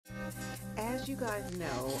you guys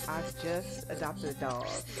know, I've just adopted a dog,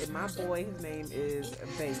 and my boy, his name is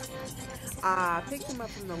Baby. I picked him up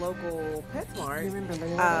from the local PetSmart,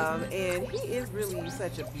 and he is really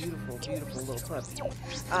such a beautiful, beautiful little puppy.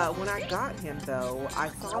 When I got him, though, I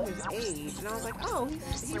saw his age, and I was like, oh,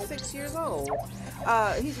 he's 6 years old.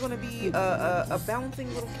 He's going to be a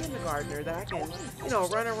bouncing little kindergartner that I can,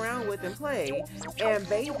 run around with and play. And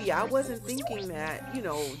baby, I wasn't thinking that,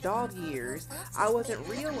 dog years, I wasn't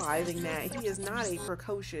realizing that he is not a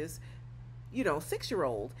precocious,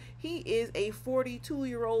 6-year-old. He is a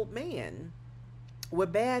 42-year-old man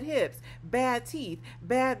with bad hips, bad teeth,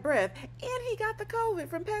 bad breath, and he got the COVID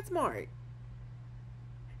from PetSmart.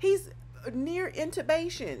 He's near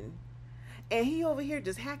intubation. And he over here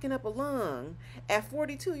just hacking up a lung at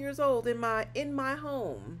 42 years old in my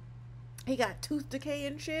home. He got tooth decay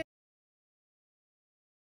and shit.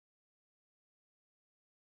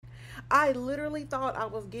 I literally thought I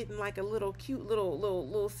was getting like a little cute little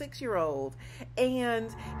 6-year-old,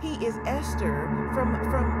 and he is Esther from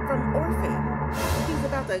Orphan.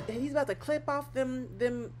 He's about to clip off them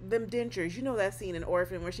dentures. You know that scene in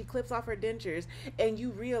Orphan where she clips off her dentures, and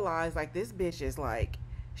you realize like this bitch is like,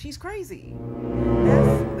 she's crazy.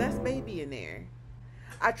 That's baby in there.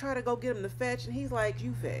 I try to go get him to fetch, and he's like,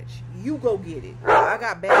 you fetch. You go get it. I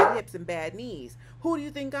got bad hips and bad knees. Who do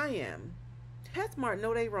you think I am? PetSmart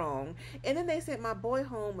know they wrong. And then they sent my boy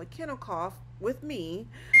home with kennel cough with me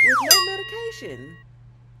with no medication.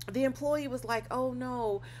 The employee was like, oh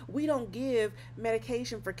no, we don't give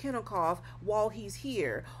medication for kennel cough while he's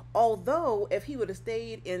here. Although if he would have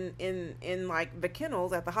stayed in like the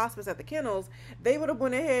kennels, at the hospice at the kennels, they would have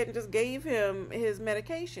went ahead and just gave him his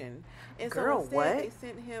medication. And Girl, so instead what? they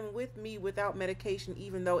sent him with me without medication,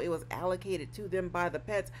 even though it was allocated to them by the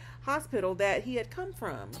pet's hospital that he had come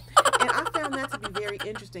from. And I found that to be very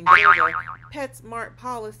interesting. There's a PetSmart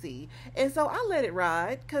policy. And so I let it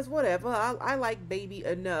ride, because whatever, I like baby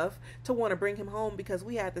enough to want to bring him home because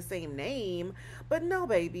we had the same name. But no,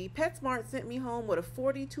 baby, PetSmart sent me home with a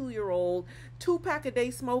 42-year-old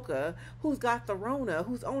 2-pack-a-day smoker who's got the Rona,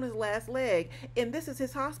 who's on his last leg, and this is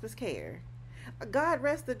his hospice care. God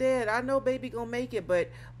rest the dead. I know baby gonna make it, but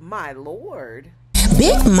my Lord.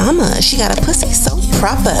 Big mama, she got a pussy so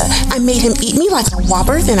proper. I made him eat me like a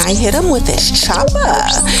Whopper, then I hit him with this chopper.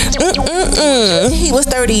 He was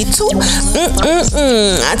 32.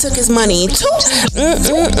 I took his money too.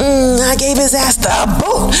 I gave his ass the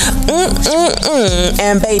boot.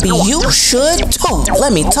 And baby, you should too.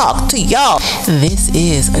 Let me talk to y'all. This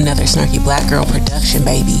is another Snarky Black Girl production,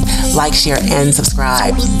 baby. Like, share, and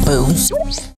subscribe. Boo.